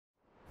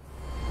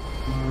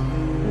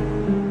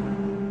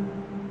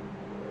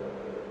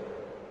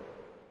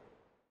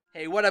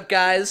Hey, what up,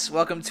 guys?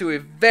 Welcome to a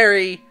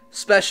very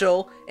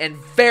special and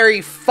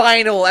very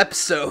final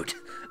episode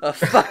of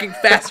fucking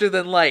Faster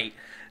Than Light.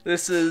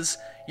 This is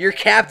your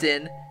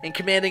captain and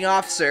commanding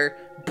officer,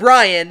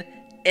 Brian,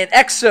 and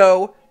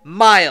XO,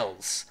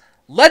 Miles.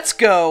 Let's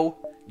go.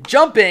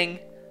 Jumping.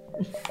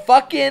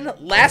 Fucking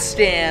last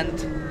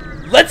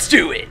stand. Let's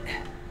do it.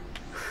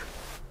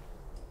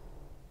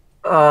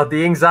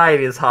 The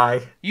anxiety is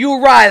high. You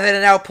arrive at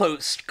an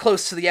outpost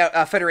close to the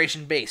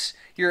Federation base.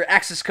 Your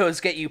access codes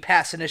get you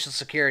past initial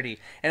security,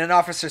 and an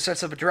officer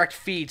sets up a direct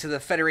feed to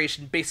the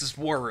Federation base's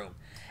war room.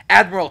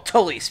 Admiral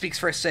Tully speaks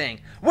first,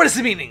 saying, "What is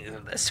the meaning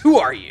of this? Who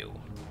are you?"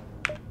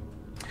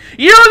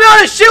 "You don't know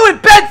how to shoot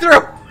with bed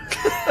through!"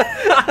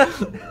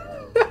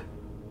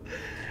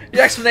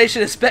 Your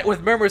explanation is met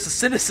with murmurs of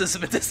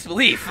cynicism and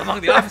disbelief among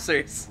the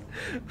officers.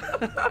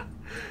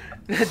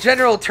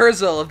 General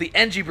Terzel of the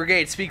NG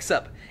Brigade speaks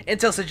up.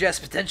 Intel suggests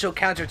potential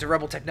counter to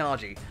rebel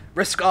technology.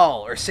 Risk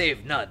all or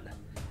save none.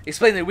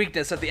 Explain the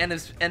weakness of the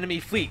enemy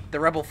fleet, the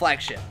rebel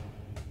flagship.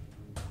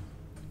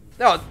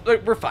 No,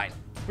 we're fine.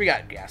 We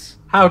got gas.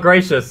 How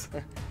gracious.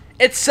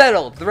 It's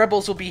settled. The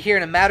rebels will be here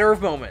in a matter of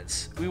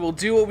moments. We will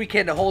do what we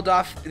can to hold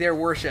off their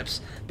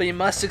warships, but you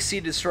must succeed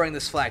in destroying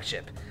this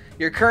flagship.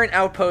 Your current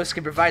outpost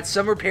can provide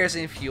some repairs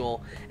and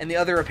fuel, and the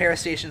other repair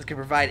stations can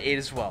provide aid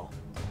as well.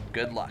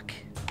 Good luck.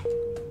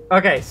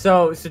 Okay,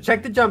 so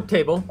check the jump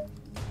table.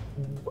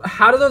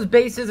 How do those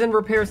bases and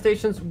repair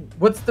stations,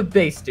 what's the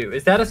base do?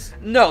 Is that a...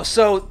 No,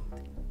 so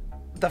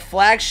the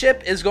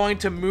flagship is going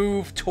to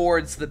move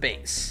towards the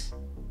base.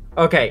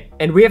 Okay,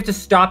 and we have to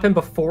stop him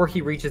before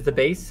he reaches the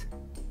base?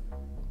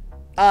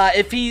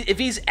 If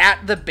he's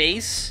at the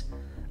base,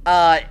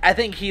 I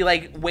think he,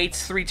 like,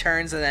 waits 3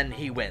 turns and then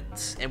he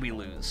wins, and we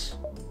lose.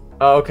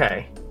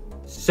 Okay.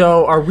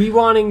 So are we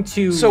wanting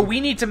to... So we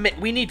need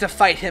to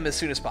fight him as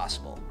soon as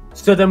possible.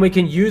 So then we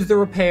can use the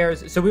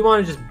repairs. So we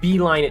want to just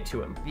beeline it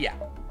to him. Yeah.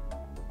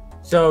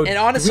 So and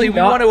honestly, we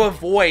want to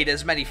avoid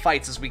as many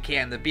fights as we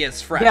can to be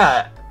as fresh.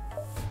 Yeah.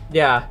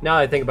 Yeah, now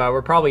that I think about it,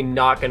 we're probably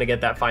not going to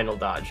get that final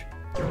dodge.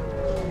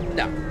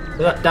 No.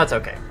 So that's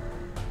okay.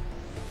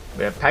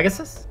 We have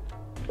Pegasus.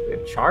 We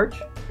have Charge.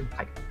 We have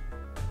Pike.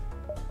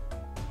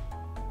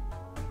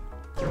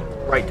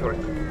 Right toward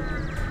it.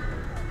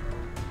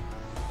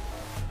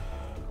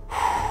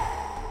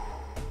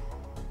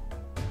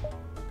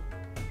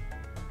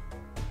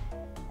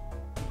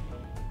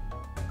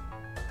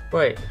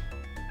 Wait.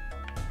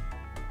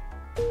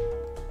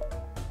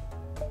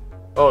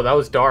 Oh, that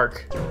was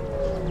dark.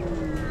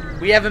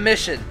 We have a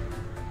mission.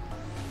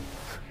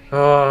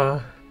 Yeah.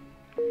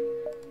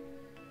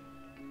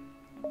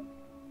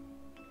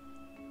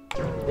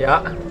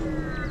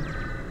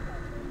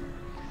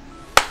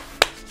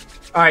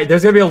 Alright,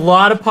 there's gonna be a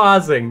lot of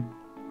pausing.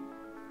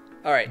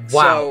 Alright,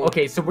 wow. So...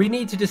 Okay, so we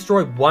need to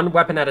destroy one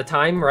weapon at a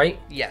time, right?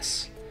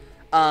 Yes.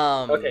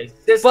 Okay,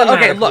 but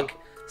okay, look.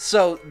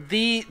 So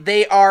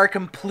they are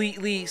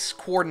completely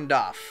cordoned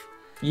off.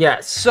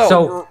 Yes.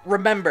 So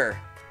remember,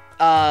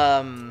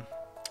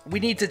 we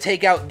need to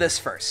take out this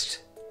first.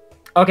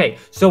 Okay,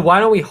 so why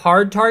don't we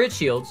hard target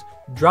shields,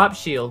 drop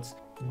shields,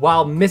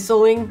 while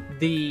missiling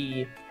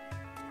the...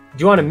 Do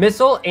you want to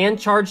missile and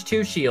charge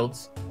 2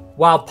 shields,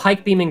 while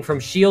pike beaming from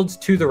shields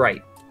to the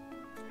right?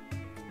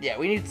 Yeah,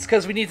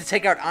 because we need to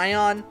take out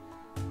Ion.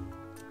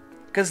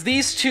 Because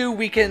these 2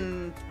 we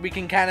can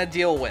kind of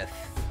deal with.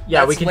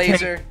 Yeah, that's we can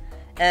laser,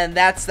 and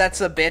that's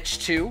a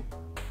bitch too.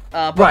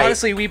 But right.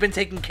 Honestly, we've been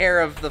taking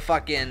care of the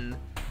fucking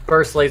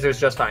burst lasers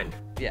just fine.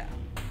 Yeah.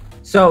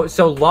 So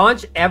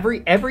launch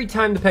every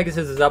time the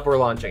Pegasus is up, we're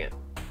launching it.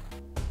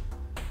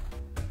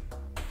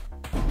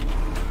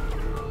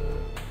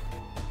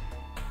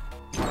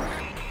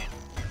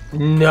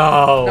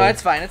 No. No,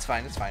 it's fine. It's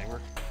fine. It's fine.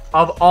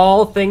 Of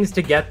all things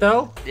to get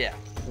though, yeah,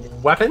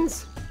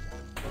 weapons.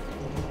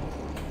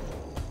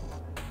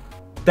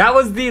 That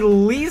was the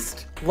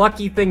least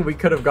lucky thing we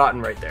could have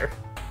gotten right there.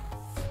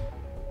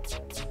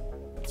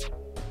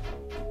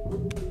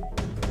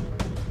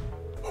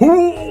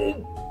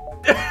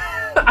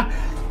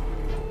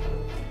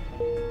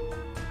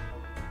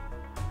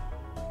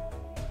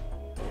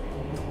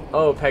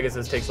 Oh,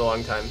 Pegasus takes a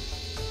long time.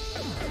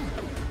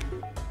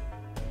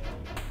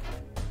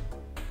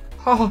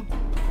 Oh.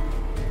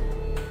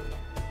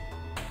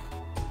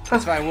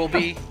 That's fine. We'll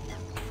be...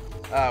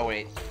 Oh,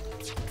 wait.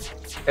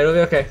 It'll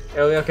be okay.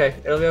 It'll be okay.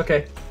 It'll be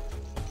okay.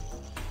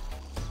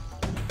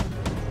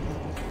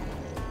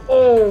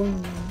 Oh.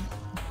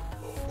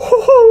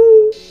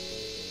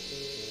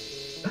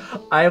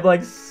 I have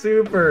like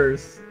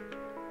supers.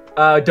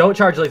 Don't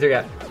charge laser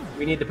yet.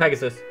 We need the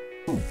Pegasus.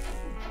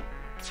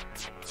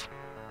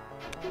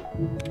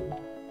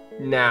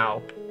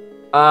 Now.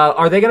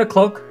 Are they gonna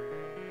cloak?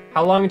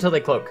 How long until they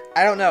cloak?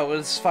 I don't know.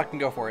 Let's fucking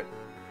go for it.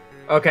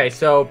 Okay,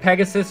 so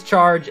Pegasus,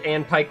 charge,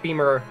 and Pike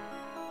Beamer.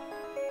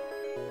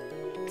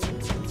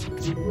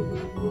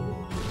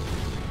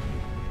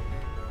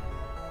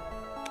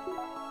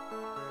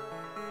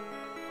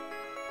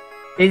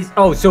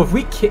 So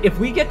if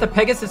we get the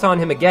Pegasus on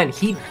him again,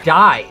 he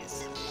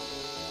dies.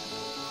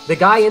 The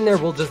guy in there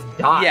will just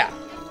die. Yeah.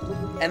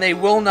 And they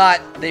will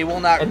not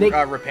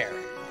repair.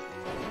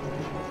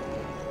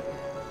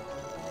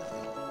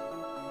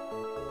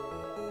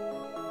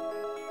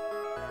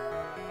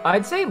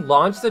 I'd say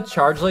launch the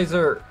charge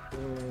laser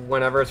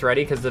whenever it's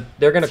ready, because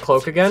they're gonna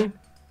cloak again.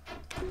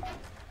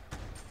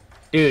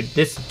 Dude,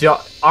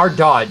 our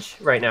dodge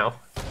right now.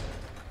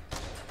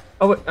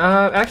 Oh,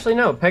 actually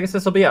no.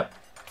 Pegasus will be up.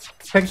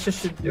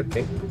 Pegasus should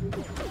okay.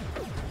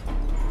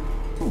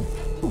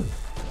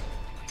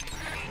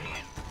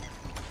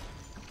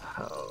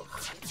 Oh.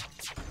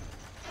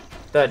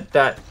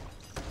 That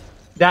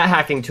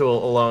hacking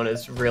tool alone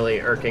is really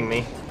irking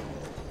me.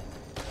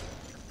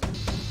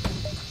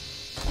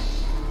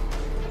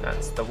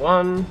 That's the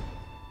one.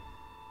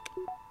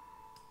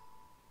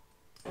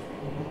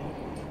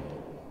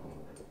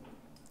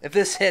 If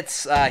this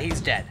hits,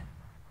 he's dead.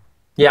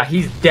 Yeah,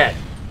 he's dead.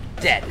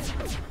 Dead.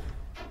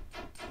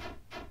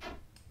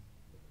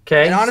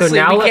 Okay, and honestly, so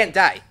now we can't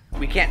die.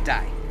 We can't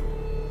die.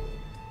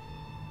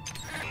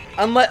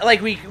 Unless,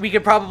 like, we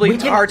could probably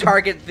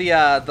target the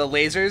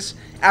lasers.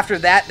 After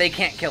that, they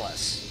can't kill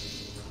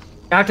us.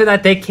 After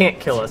that, they can't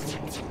kill us.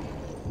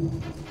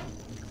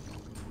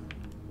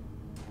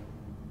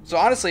 So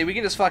honestly, we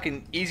can just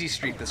fucking easy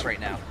streak this right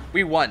now.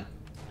 We won.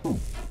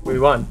 We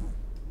won.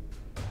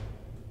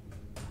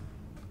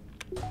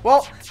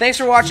 Well, thanks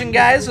for watching,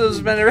 guys. This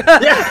has been a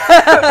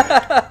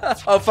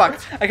oh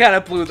fuck! I kind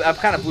of blew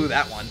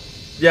that one.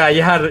 Yeah,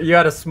 you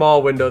had a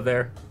small window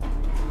there.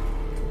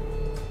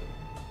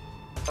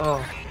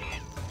 Oh,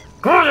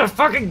 God! The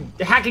fucking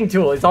hacking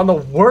tool is on the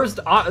worst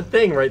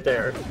thing right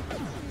there.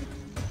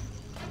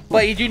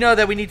 But you do know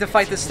that we need to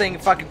fight this thing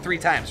fucking 3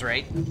 times,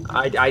 right?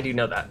 I do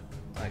know that.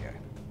 Okay.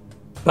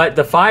 But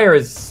the fire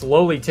is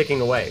slowly ticking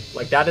away.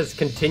 Like, that is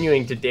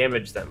continuing to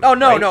damage them. Oh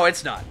no, right? no,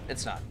 it's not.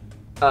 It's not.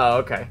 Oh,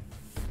 okay.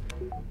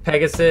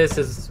 Pegasus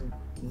is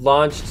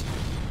launched.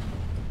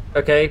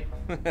 Okay.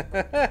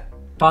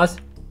 Pause.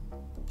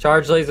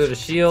 Charge laser to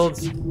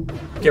shields.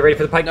 Get ready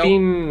for the pike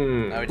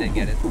beam. No, we didn't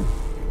get it.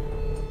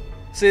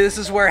 See, this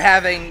is where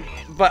having...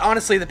 But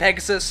honestly, the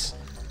Pegasus...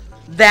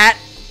 That...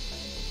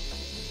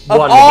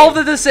 Of all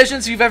the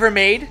decisions you've ever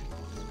made...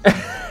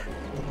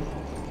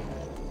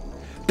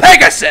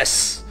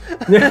 Pegasus!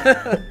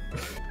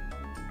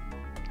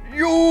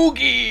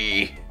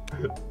 Yugi!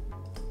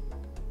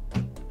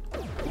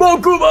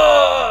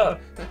 Mokuma!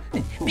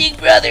 Big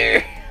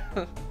brother!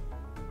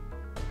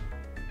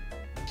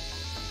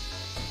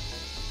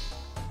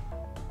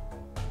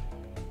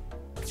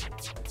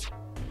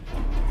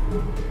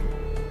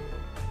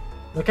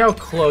 Look how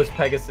close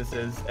Pegasus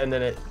is, and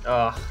then it,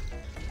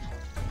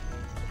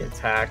 gets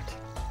hacked.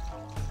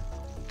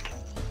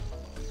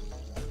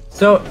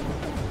 So,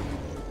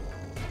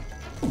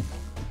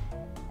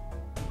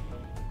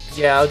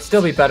 yeah, it would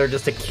still be better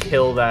just to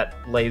kill that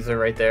laser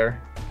right there.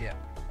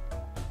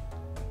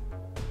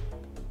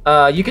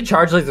 Yeah. You could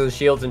charge laser the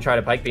shields and try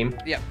to pike beam.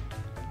 Yeah.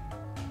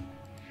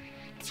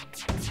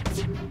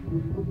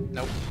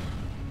 Nope.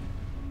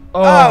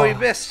 Oh, we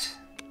missed.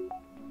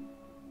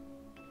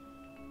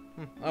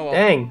 Oh well.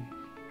 Dang.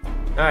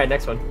 Alright,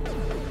 next one.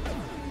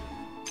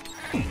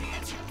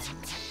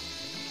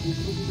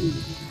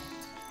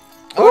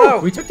 Oh, no.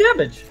 We took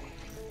damage.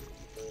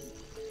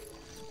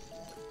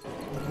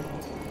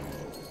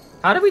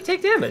 How did we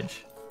take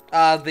damage?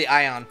 The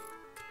ion.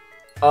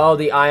 Oh,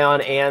 the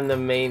ion and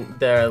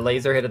the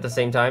laser hit at the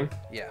same time?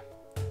 Yeah.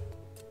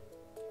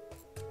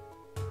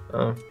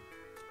 Oh.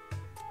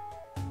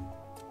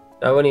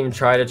 I wouldn't even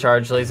try to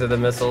charge laser the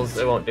missiles.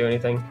 It won't do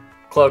anything.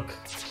 Cloak.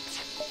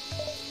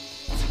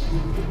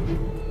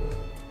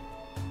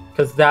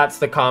 Because that's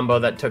the combo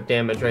that took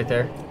damage right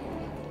there.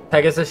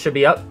 Pegasus should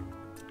be up.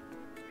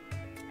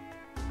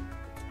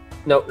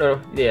 Nope, no,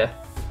 yeah.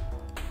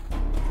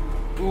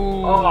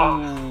 Ooh.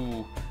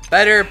 Oh.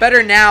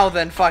 Better now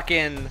than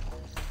fucking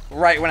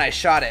right when I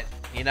shot it,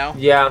 you know?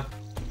 Yeah.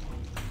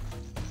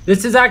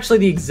 This is actually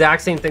the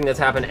exact same thing that's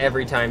happened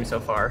every time so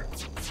far.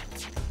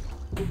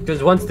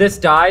 Because once this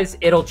dies,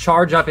 it'll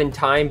charge up in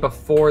time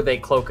before they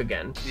cloak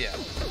again. Yeah.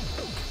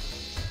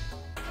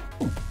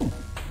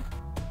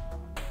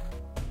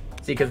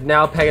 See, because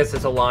now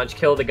Pegasus will launch,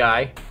 kill the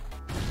guy.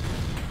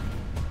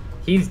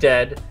 He's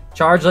dead.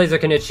 Charge laser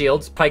can hit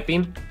shields, pike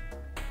beam,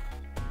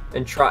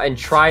 and try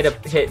to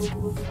hit.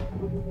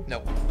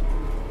 Nope.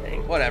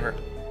 Dang. Whatever.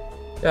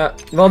 Yeah.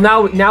 Well,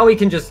 now we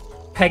can just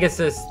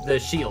Pegasus the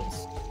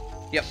shields.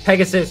 Yep.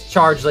 Pegasus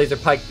charge laser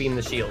pike beam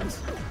the shields.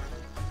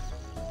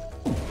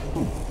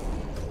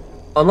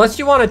 Unless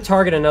you want to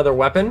target another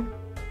weapon.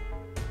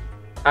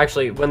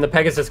 Actually, when the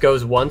Pegasus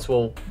goes once,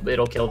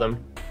 it'll kill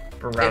them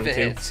for round 2. If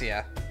it hits,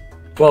 yeah.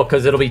 Well,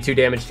 because it'll be 2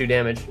 damage, 2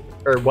 damage.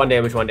 Or 1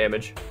 damage, 1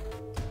 damage.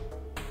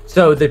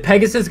 So the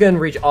Pegasus is going to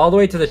reach all the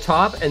way to the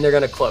top, and they're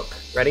going to cloak.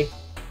 Ready?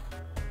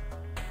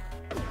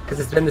 Because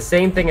it's been the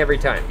same thing every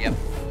time. Yep.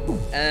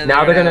 And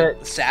now they're going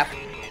to... Sap.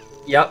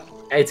 Yep.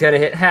 It's going to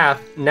hit half.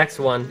 Next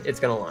one, it's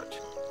going to launch.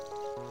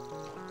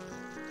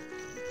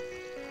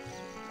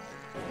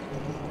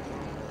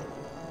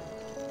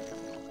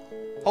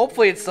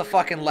 Hopefully it's the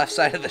fucking left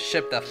side of the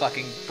ship that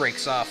fucking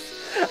breaks off.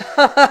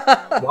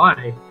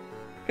 Why?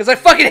 Because I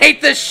fucking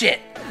hate this shit!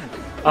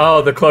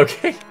 Oh, the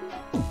cloaking.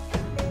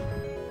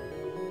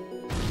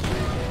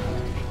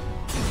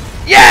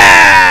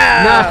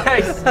 Yeah!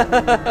 Nice!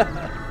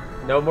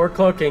 No more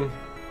cloaking.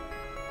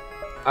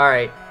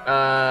 Alright,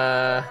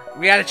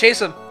 We gotta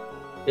chase him.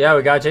 yeah,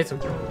 we gotta chase him.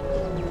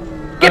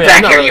 Get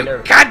back here, you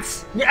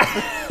cunts! Yeah.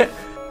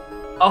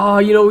 Oh,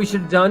 you know what we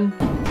should have done?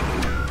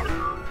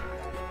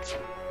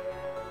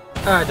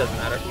 It doesn't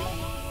matter.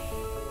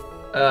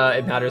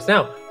 It matters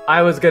now.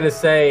 I was gonna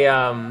say,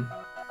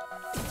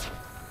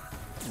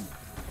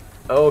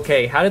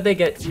 okay, how did they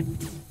get...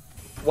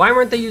 Why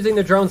weren't they using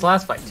the drones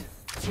last fight?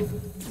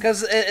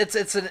 Because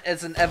it's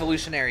an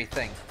evolutionary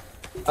thing.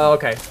 Oh,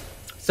 okay.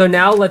 So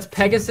now let's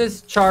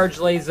Pegasus, Charge,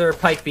 Laser,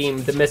 Pike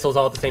Beam, the missiles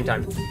all at the same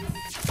time.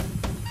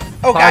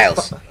 Oh,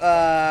 Giles.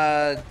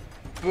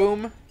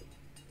 Boom.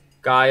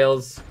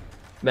 Giles,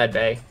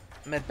 Medbay.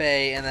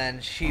 Medbay, and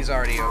then she's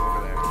already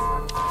over there.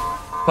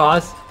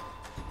 Pause.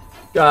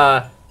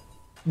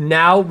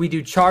 Now we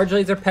do Charge,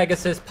 Laser,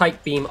 Pegasus,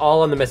 Pike Beam,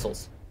 all on the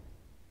missiles.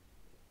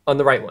 On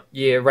the right one.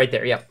 Yeah, right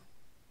there, yep.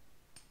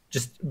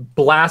 Just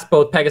blast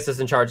both Pegasus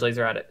and Charge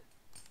Laser at it.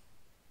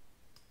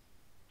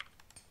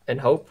 And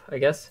hope, I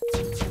guess.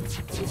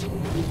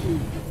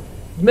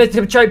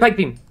 Charge Pike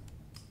Beam.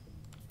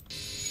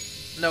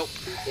 Nope.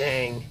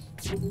 Dang.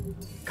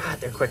 God,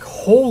 they're quick.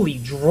 Holy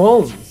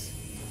drones.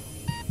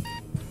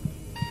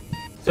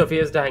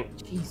 Sophia's dying.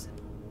 Jeez.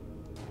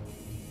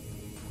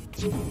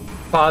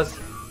 Pause.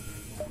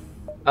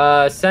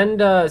 Send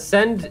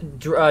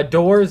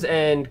doors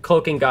and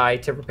cloaking guy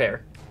to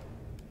repair.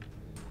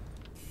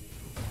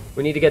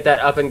 We need to get that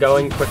up and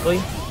going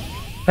quickly.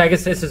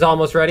 Pegasus is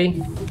almost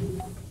ready.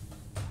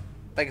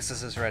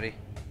 Pegasus is ready.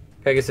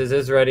 Pegasus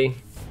is ready.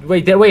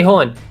 Wait, wait,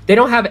 hold on. They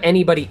don't have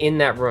anybody in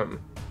that room.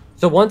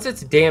 So once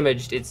it's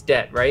damaged, it's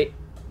dead, right?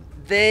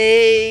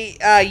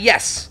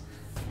 Yes.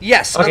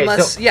 Yes, okay,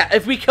 unless, so, yeah,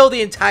 if we kill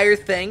the entire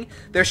thing,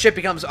 their ship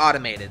becomes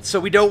automated. So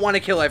we don't want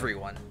to kill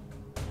everyone.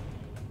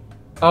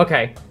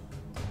 Okay.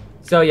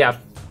 So, yeah.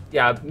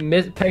 Yeah,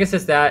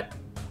 Pegasus that.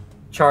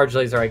 Charge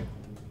Laser,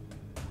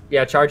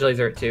 yeah, Charge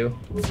Laser at 2.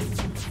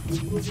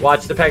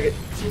 Watch the Pegasus.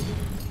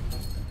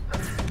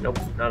 Nope,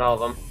 not all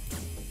of them.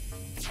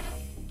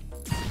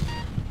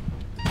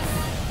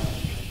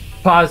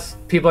 Pause.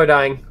 People are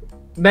dying.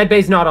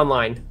 Medbay's not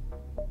online.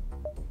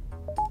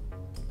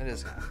 It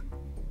is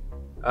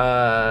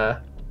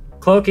not.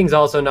 Cloaking's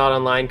also not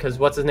online because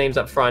what's his name's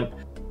up front.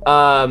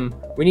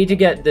 We need to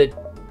get the...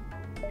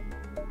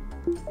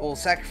 We'll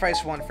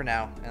sacrifice one for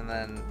now, and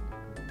then...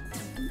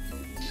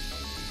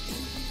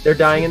 They're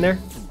dying in there?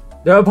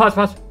 No,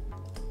 pause.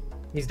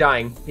 He's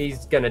dying.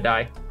 He's gonna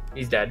die.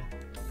 He's dead.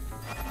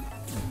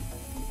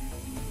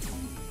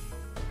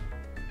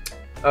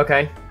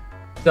 Okay.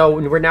 So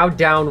we're now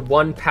down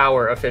 1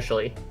 power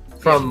officially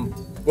from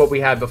what we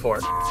had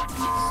before.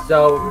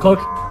 So, cloak...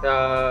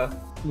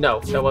 no,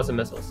 that wasn't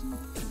missiles.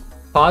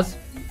 Pause.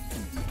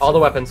 All the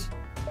weapons.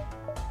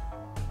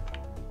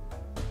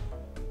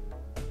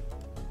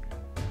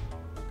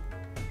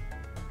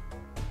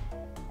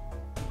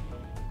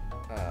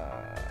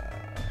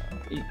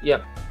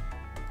 Yep.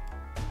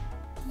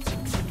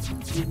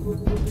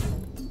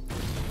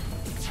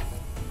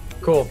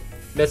 Cool.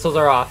 Missiles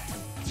are off.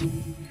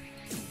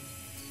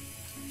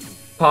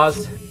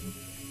 Pause.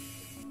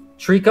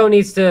 Trico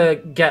needs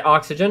to get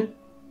oxygen.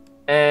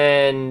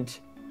 And...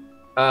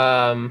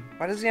 Why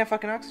doesn't he have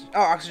fucking oxygen?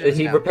 Oh, oxygen.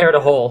 He repaired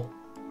a hole.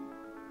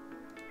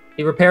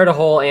 He repaired a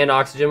hole and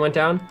oxygen went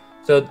down.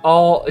 So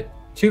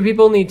 2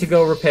 people need to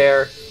go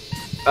repair.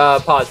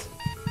 Pause.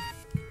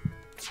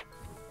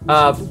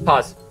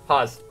 Pause.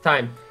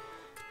 Time.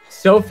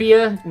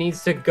 Sophia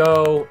needs to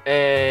go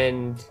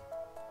and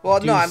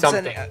do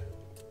something.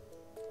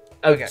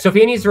 Okay.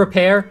 Sophia needs to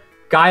repair.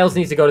 Giles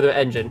needs to go to the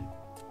engine.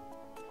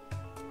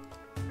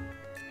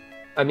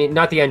 I mean,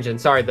 not the engine.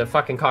 Sorry, the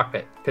fucking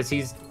cockpit. Because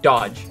he's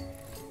dodge.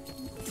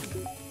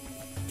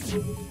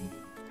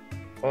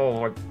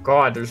 Oh my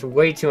god, there's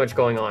way too much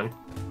going on.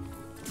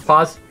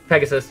 Pause.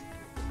 Pegasus.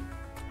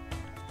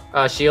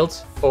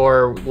 Shields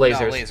or lasers?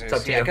 No,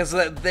 lasers. Yeah, because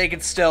they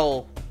could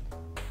still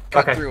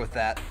cut through with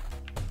that.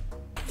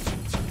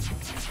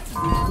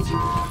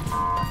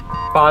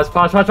 Pause.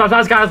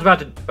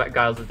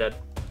 Giles is dead.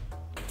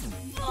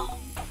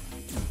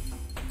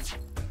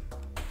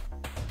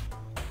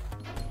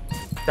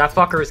 That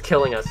fucker is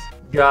killing us.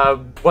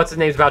 What's his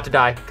name's about to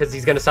die because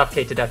he's gonna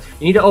suffocate to death.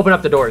 You need to open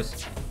up the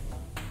doors.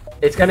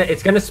 It's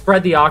gonna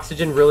spread the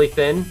oxygen really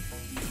thin,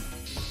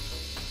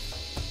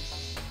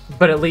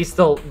 but at least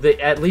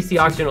the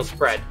oxygen will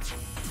spread.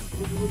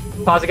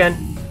 Pause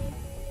again.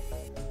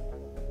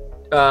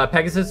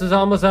 Pegasus is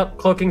almost up.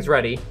 Cloaking's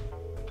ready.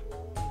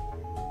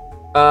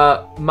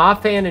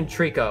 Mafan and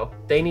Trico.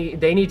 They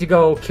need to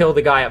go kill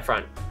the guy up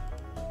front.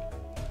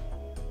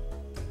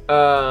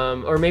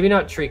 Or maybe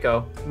not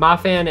Trico.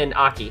 Mafan and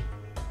Aki.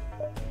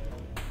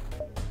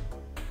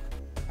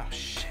 Oh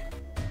shit.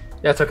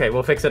 That's okay.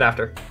 We'll fix it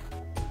after.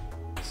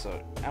 So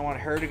I want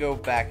her to go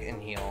back and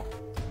heal.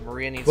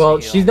 Maria needs. Well,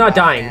 to heal. she's not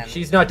dying.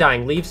 She's not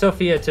dying. Leave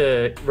Sophia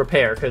to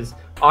repair because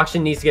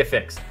Auction needs to get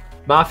fixed.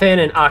 Mafan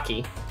and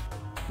Aki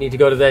need to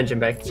go to the engine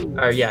bay.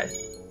 Yeah.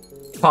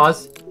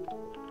 Pause.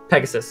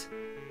 Pegasus.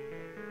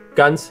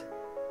 Guns.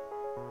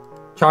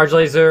 Charge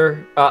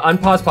laser.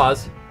 Unpause,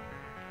 pause.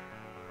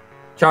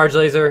 Charge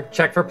laser.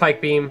 Check for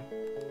pike beam.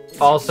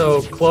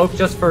 Also, cloak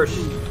just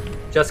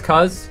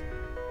cuz.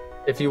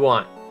 If you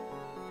want.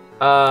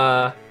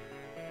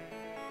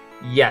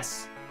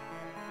 Yes.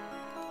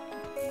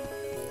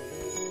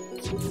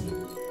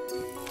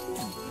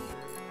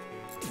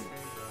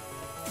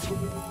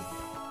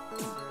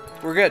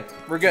 We're good.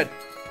 We're good.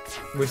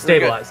 We've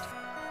stabilized.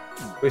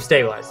 We've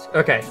stabilized.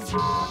 Okay.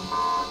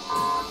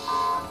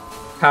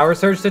 Power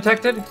surge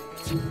detected?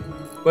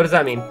 What does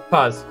that mean?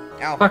 Pause.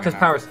 Fuck this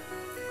powers.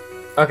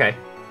 Okay.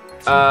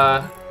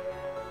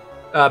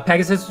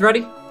 Pegasus is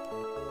ready?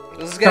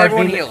 Let's get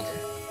everyone healed.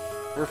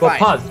 We're fine.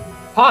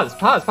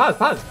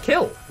 Pause.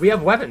 Kill. We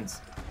have weapons.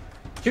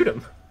 Shoot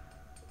him.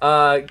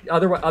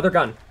 Other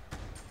gun.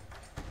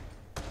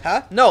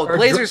 Huh? No,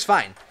 laser's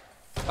fine.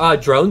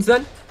 Drones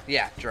then?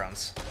 Yeah,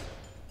 drones.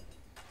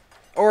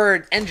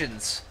 Or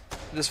engines.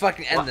 Just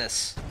fucking end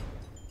this.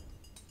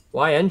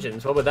 Why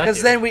engines? What would that do?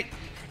 Because then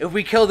if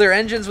we kill their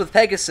engines with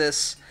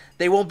Pegasus,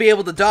 they won't be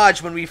able to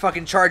dodge when we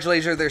fucking charge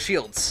laser their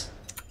shields.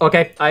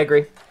 Okay, I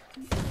agree.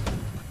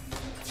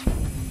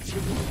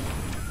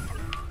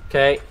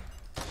 Okay.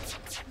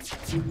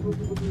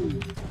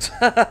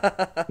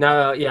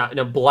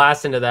 Now,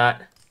 blast into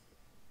that.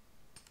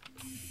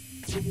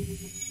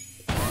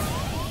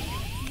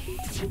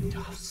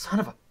 Oh, son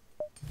of a...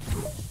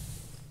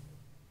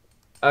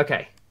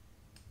 Okay.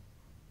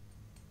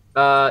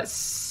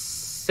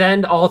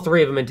 Send all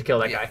three of them in to kill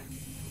that guy.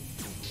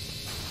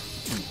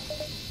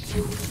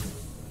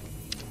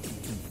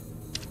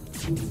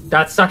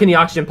 That's stuck in the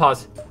oxygen.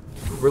 Pause.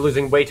 We're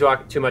losing way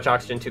too much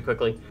oxygen too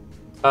quickly.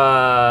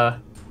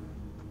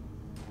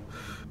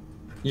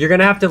 You're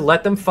gonna have to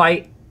let them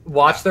fight,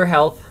 watch their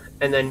health,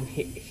 and then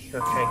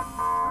okay.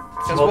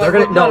 Well, they're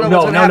gonna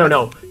no.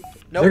 Nope.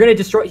 They're gonna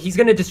destroy. He's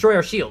gonna destroy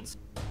our shields.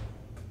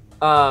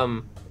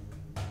 Well,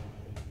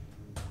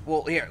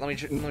 here, let me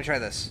try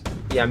this.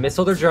 Yeah,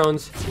 missile their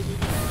drones.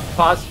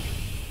 Pause.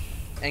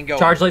 And go.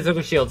 Charge laser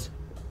their shields.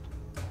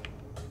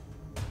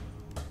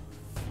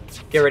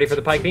 Get ready for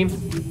the pike beam.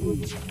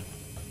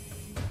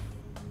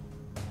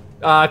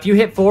 If you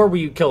hit 4,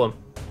 we kill him.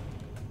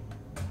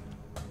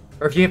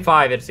 Or if you hit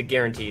 5, it's a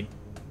guaranteed.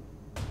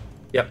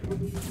 Yep.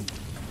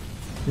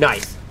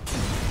 Nice.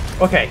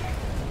 Okay.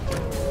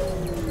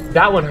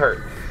 That one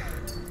hurt.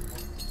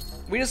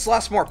 We just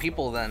lost more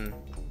people than...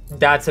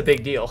 That's a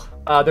big deal.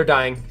 They're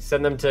dying.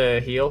 Send them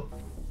to heal.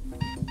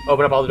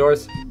 Open up all the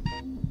doors.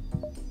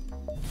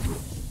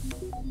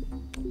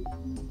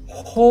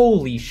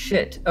 Holy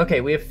shit.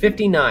 Okay, we have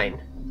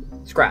 59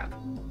 scrap.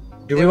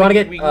 Do we want to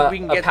get we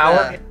can get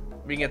power?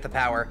 We can get the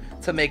power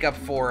to make up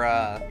for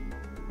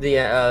the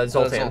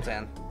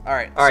Xalden. All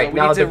right. All right. So we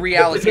need to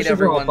reallocate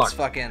everyone's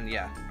fucking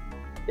Yeah.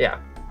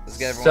 Let's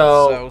get everyone.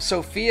 So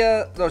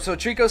Sophia. No, so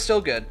Trico's still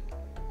good.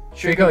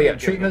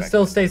 Trico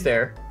still stays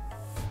there.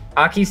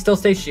 Aki still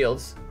stays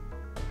shields.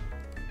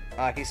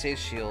 Aki stays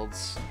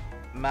shields.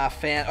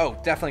 Mafan. Oh,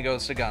 definitely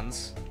goes to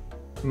guns.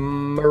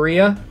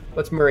 Maria.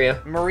 What's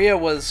Maria? Maria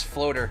was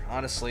floater,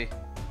 honestly.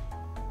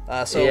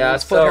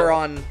 Let's put her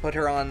on.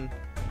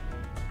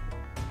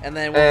 And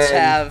then we'll just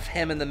have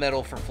him in the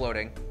middle for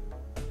floating.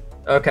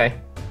 Okay.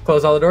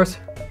 Close all the doors.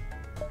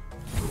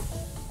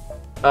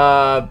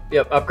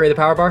 Yep. Upgrade the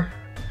power bar.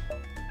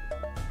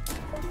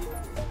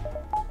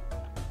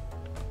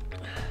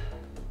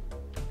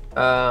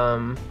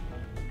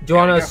 Do you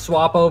want to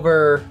swap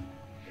over?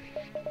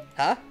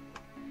 Huh?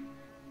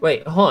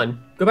 Wait, hold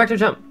on. Go back to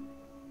jump.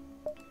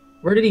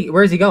 Where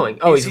is he going?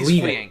 Oh, he's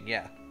leaving. Fleeing,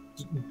 yeah.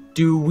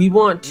 Do we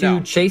want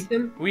to chase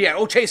him? Yeah.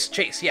 Oh, chase.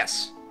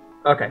 Yes.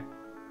 Okay.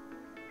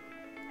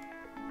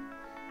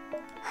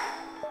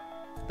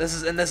 This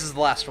is the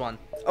last one.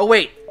 Oh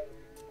wait.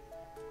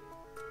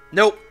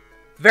 Nope.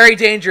 Very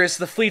dangerous.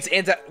 The fleet's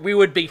we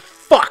would be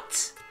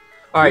fucked.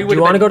 All right. Do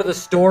you want to go to the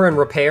store and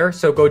repair?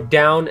 So go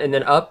down and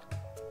then up.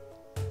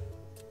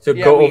 So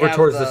go over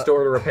towards the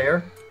store to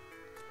repair.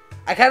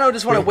 I kind of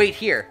just want to wait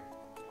here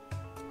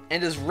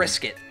and just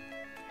risk it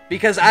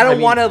because I don't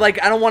want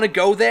to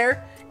go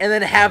there and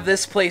then have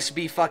this place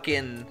be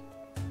fucking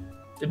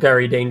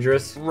very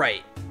dangerous.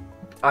 Right.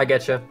 I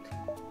getcha.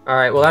 All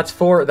right. Well, that's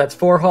 4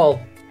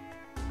 hull.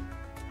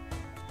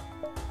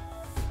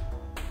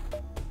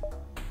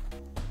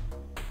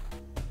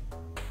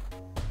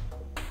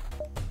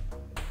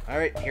 All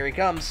right, here he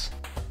comes.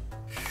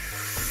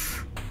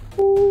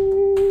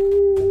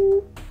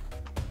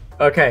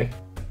 Okay,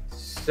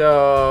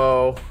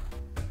 so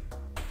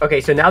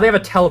now they have a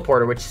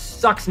teleporter, which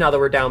sucks now that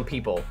we're down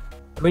people.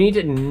 We need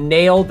to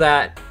nail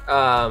that.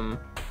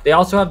 They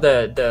also have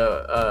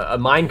a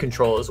mind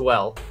control as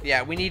well.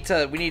 Yeah, we need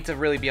to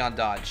really be on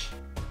dodge.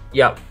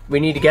 Yep,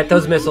 we need to get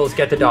those missiles,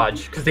 get the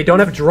dodge, because they don't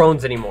have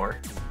drones anymore.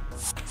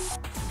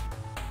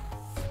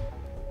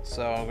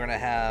 So we're gonna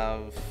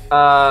have.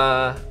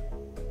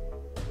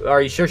 Are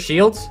you sure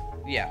shields?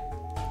 Yeah.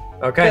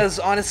 Okay. Because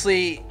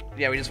honestly,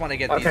 Yeah, we just want to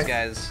get Okay. these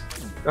guys.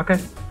 Okay.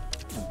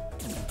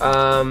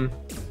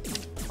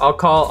 I'll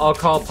call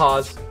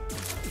pause.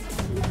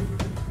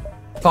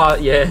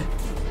 Pause. Yeah.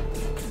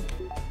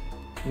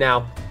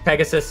 Now,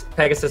 Pegasus,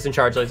 and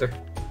Charge Laser.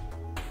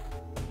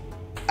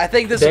 I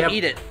think this will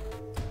eat it.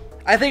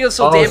 I think it'll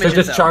still damage so it,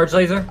 just though. Charge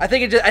Laser? I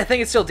think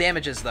it still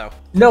damages though.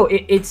 No,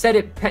 it said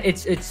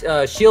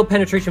it's shield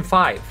penetration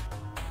 5.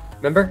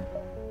 Remember?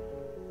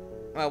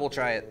 Well, we'll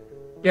try it.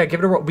 Yeah,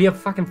 give it a roll. We have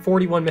fucking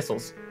 41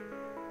 missiles.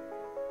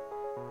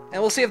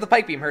 And we'll see if the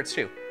pike beam hurts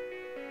too.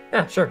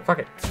 Yeah, sure. Fuck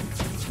it.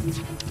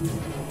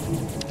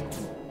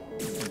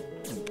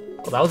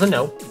 Well, that was a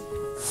no.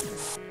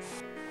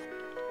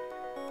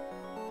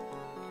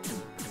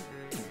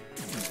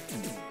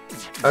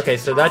 Okay,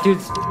 so that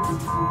dude's...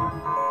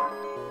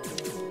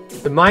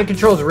 The mind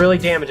control is really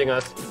damaging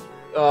us.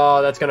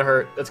 Oh, that's gonna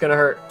hurt. That's gonna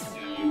hurt.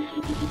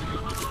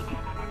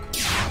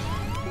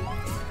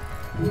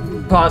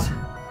 Pause.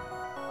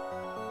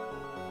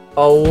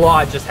 A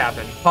lot just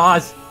happened.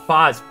 Pause.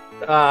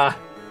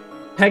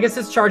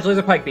 Pegasus, Charge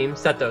Laser, Pike Beam.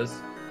 Set those.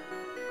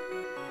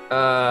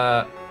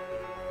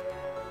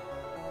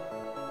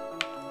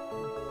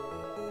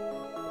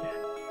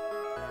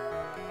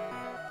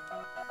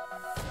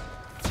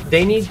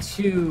 They need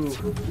to...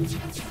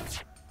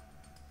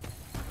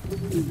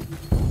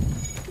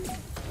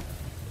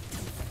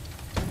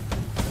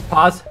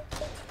 Pause.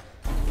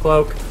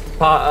 Cloak.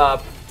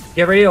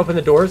 Get ready to open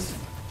the doors.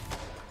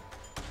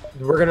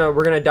 We're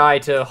gonna die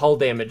to hull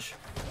damage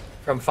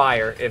from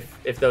fire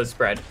if those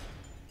spread.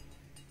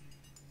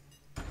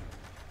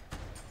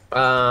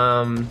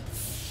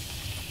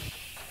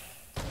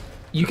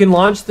 You can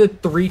launch the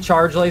 3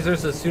 charge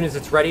lasers as soon as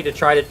it's ready to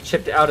try to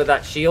chip out of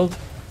that shield.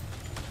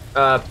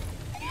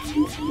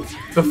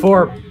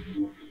 Before...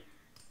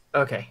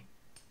 Okay.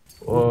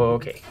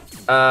 Okay.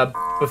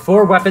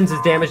 Before weapons is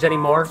damaged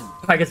anymore,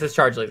 Pegasus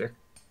Charge Laser.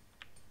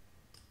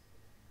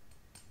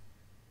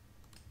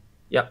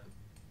 Yep.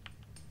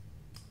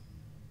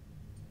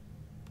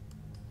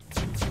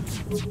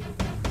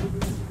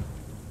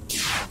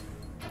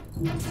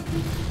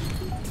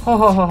 Ho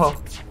ho ho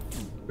ho.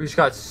 We just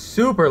got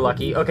super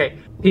lucky. Okay,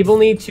 people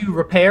need to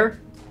repair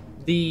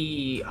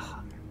the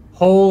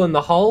hole in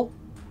the hull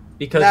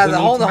because the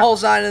hole in the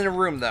hull's not in the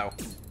room though.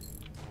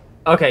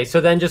 Okay, so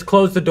then just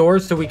close the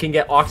doors so we can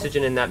get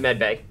oxygen in that med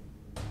bay.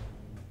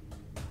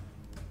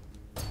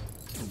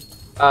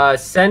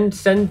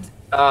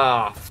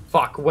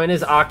 Fuck. When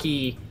is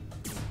Aki?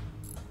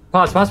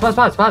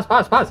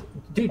 Pause.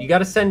 Dude, you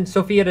gotta send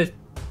Sophia to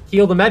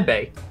heal the med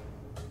bay.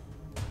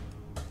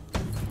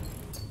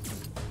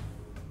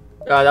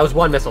 That was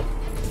 1 missile.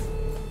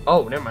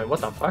 Oh, never mind.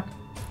 What the fuck?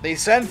 They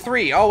send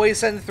 3. Always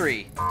send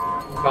 3.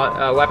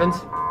 Weapons.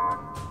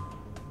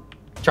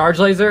 Charge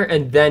laser,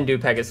 and then do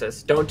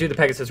Pegasus. Don't do the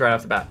Pegasus right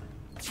off the bat.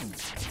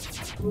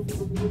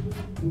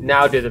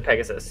 Now do the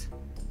Pegasus.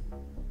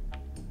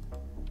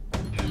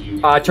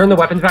 Turn the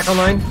weapons back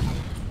online.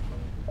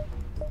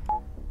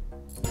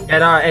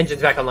 Get our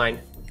engines back online.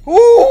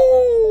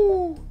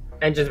 Woo!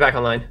 Engines back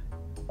online.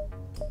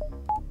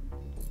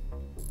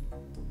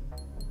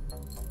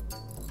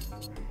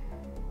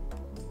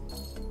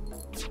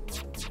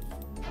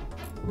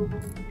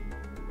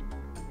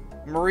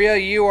 Maria,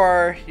 you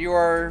are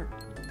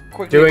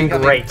quickly Doing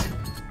becoming... great.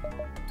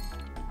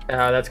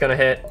 That's gonna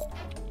hit.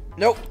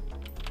 Nope.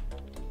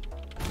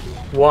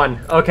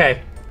 1.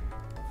 Okay.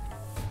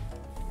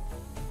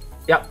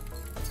 Yep.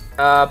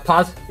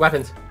 Pause.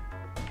 Weapons.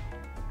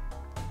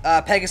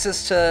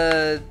 Pegasus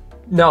to...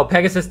 No,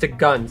 Pegasus to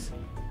guns.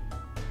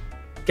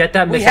 Get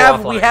that missile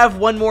offline. We have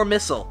 1 more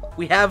missile.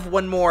 We have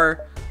 1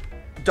 more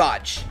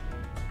dodge.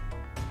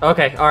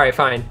 Okay, alright,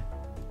 fine.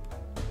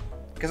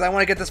 Because I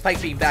want to get this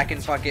pike beam back in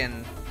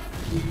fucking...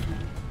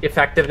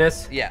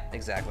 Effectiveness? Yeah,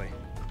 exactly.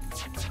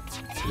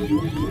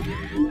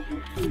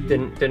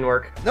 Didn't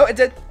work. No, it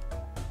did.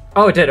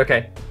 Oh, it did,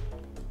 okay.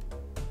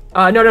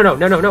 No.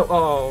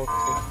 Oh.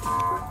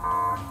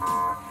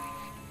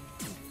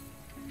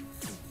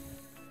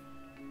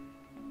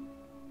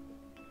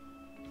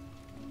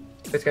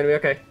 It's gonna be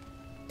okay.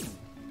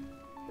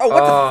 Oh,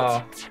 what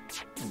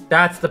the...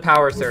 That's the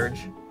power surge.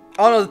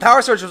 Oh no, the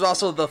power surge was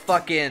also the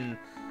fucking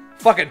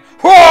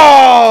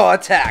whoa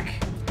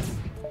attack.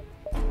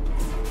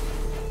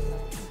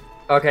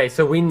 Okay,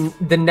 so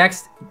the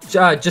next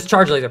just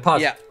charge laser.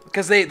 Pause. Yeah,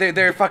 because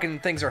their fucking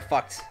things are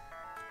fucked.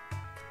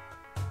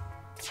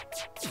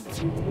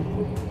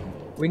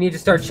 We need to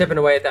start chipping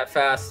away at that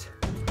fast.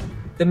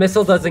 The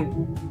missile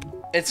doesn't.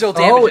 It still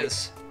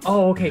damages.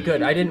 Oh, okay,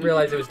 good. I didn't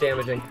realize it was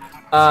damaging.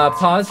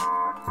 Pause.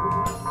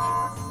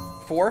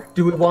 4?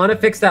 Do we want to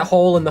fix that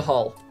hole in the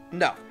hull?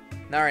 No,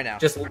 not right now.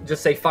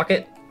 Just say fuck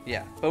it.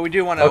 Yeah, but we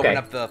do want to open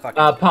up the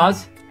fucking...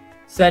 Pause.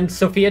 Send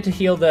Sophia to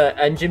heal the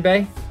engine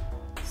bay.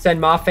 Send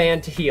Ma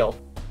Fan to heal.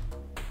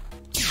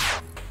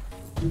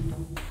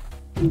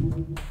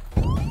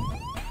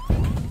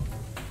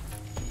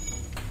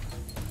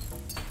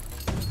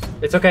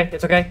 It's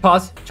okay.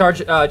 Pause.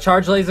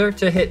 Charge laser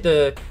to hit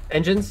the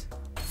engines.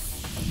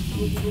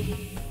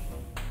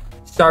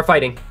 Start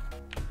fighting.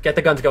 Get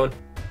the guns going.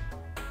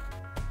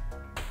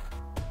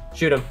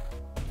 Shoot him.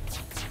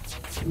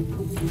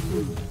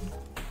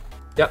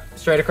 Yep,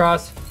 straight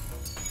across.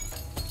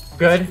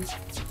 Good.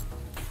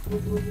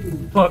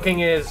 Hooking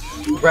is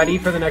ready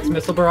for the next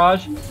missile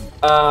barrage.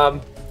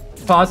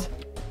 Pause.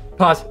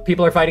 Pause.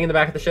 People are fighting in the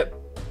back of the ship.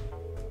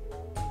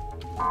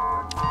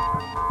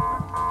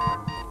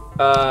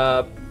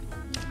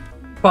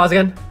 Pause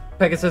again.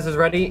 Pegasus is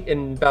ready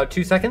in about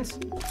 2 seconds.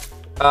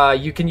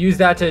 You can use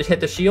that to hit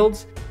the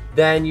shields,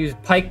 then use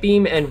pike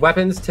beam and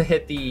weapons to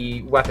hit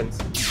the weapons.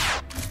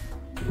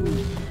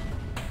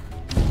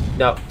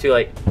 No, too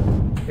late.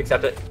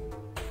 Accept it.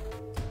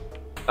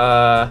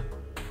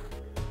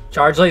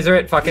 Charge laser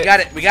it. Fuck it. We got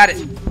it. We got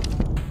it.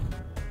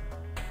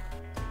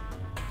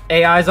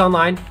 AI's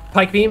online.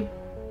 Pike beam.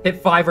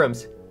 Hit 5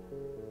 rooms.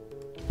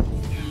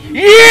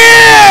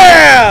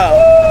 Yeah!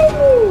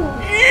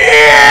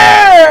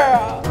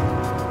 Yeah!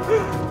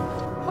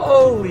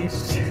 Holy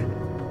shit.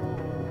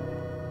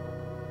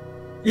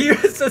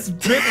 USS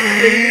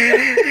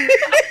bitch.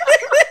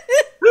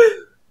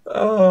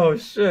 Oh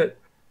shit.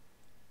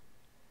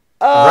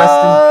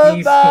 Rest in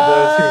peace to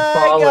those who've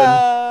fallen.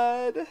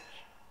 God.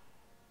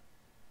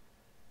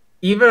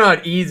 Even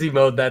on easy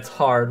mode, that's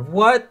hard.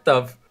 What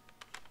the?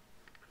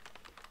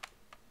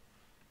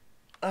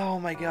 Oh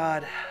my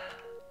god.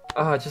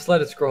 Oh, just let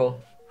it scroll.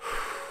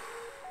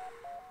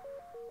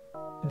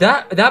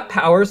 That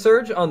power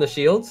surge on the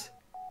shields.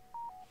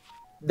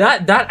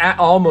 That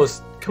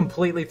almost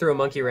completely threw a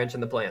monkey wrench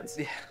in the plans.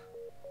 Yeah.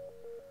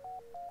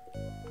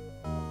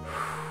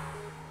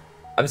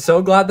 I'm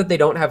so glad that they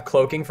don't have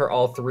cloaking for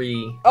all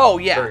 3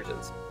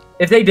 versions.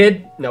 If they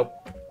did, nope.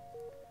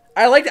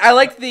 I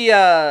liked the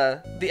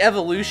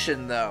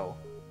evolution though.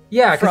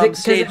 Yeah, from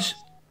stage.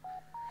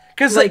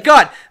 Because like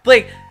God,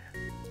 like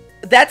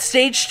that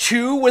stage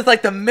 2 with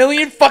like the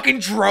million fucking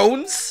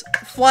drones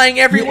flying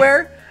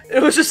everywhere. Yeah.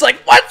 It was just like,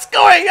 what's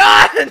going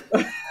on?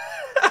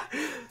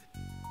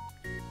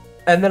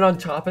 And then on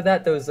top of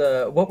that, those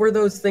what were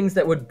those things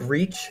that would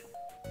breach?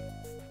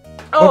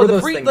 Oh, the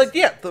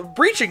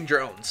breaching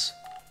drones.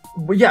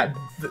 Well, yeah.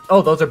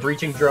 Oh, those are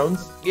breaching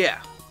drones? Yeah.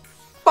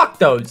 Fuck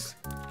those.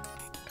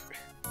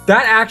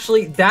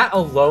 That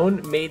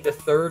alone made the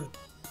 3rd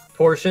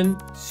portion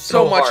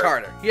so much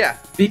harder. Yeah.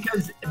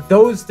 Because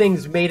those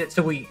things made it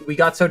so we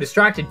got so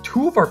distracted.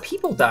 2 of our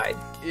people died.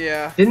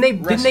 Yeah. Didn't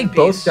they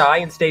both die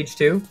in stage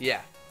 2? Yeah.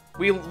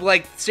 We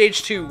like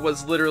stage 2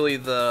 was literally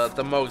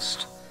the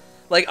most.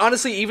 Like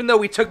honestly, even though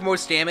we took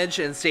most damage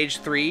in stage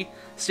 3,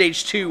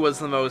 stage 2 was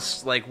the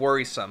most like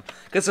worrisome.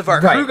 Because if our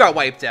crew got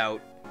wiped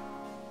out,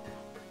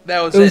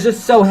 that was it. It was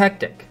just so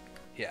hectic.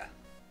 Yeah.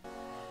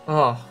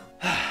 Oh.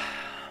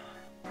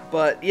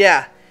 But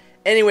yeah.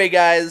 Anyway,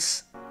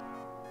 guys,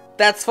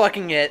 that's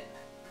fucking it.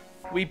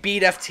 We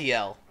beat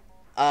FTL.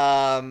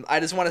 I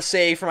just want to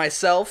say for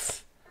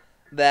myself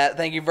that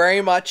thank you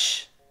very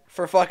much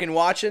for fucking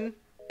watching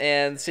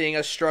and seeing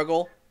us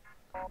struggle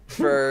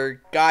for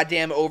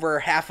goddamn over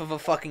half of a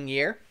fucking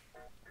year.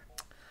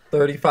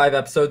 35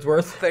 episodes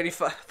worth?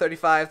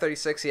 35,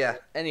 36, yeah.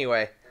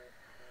 Anyway.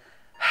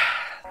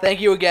 Thank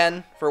you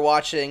again for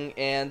watching,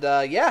 and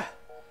yeah.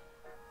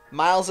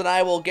 Miles and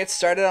I will get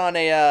started on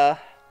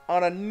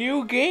a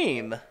new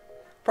game.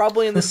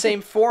 Probably in the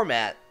same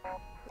format.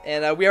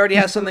 And we already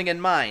have something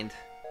in mind.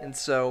 And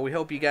so we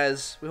hope you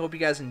guys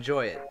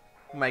enjoy it.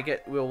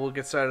 We'll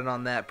get started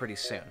on that pretty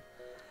soon.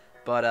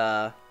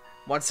 But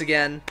once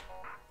again,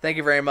 thank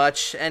you very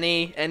much.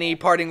 Any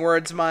parting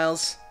words,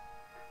 Miles?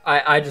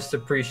 I just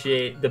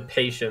appreciate the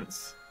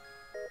patience.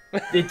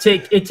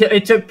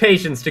 It took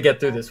patience to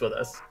get through this with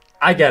us.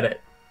 I get it.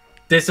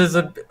 This is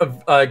a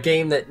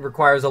game that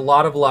requires a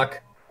lot of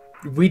luck.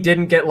 We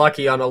didn't get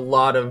lucky on a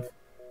lot of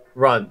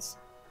runs.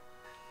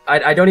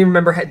 I don't even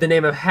remember the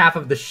name of half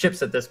of the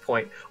ships at this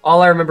point.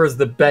 All I remember is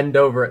the bend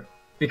over it,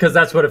 because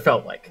that's what it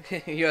felt like.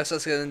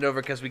 USS bend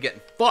over because we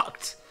getting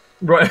fucked.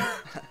 Right.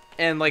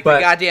 And like the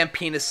goddamn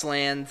penis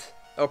land.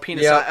 Oh,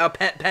 penis. Yeah. Oh,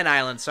 Pen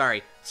Island.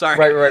 Sorry.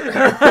 Right.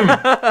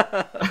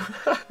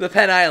 The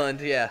Pen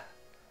Island. Yeah.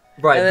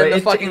 Right. And then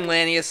the fucking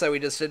Lanius that we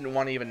just didn't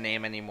want to even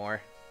name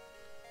anymore.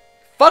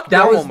 Fuck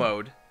normal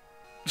mode.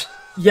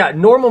 Yeah,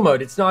 normal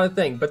mode. It's not a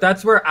thing. But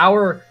that's where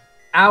our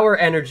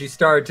energy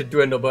started to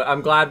dwindle. But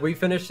I'm glad we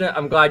finished it.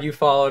 I'm glad you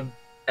followed,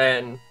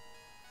 and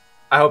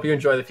I hope you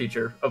enjoy the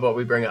future of what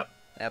we bring up.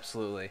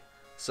 Absolutely.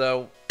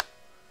 So,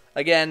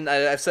 again,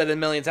 I've said it a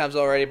million times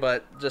already,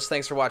 but just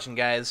thanks for watching,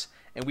 guys,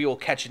 and we will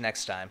catch you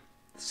next time.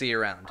 See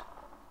you around.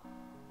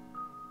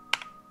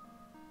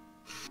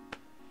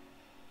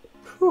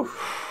 Whew.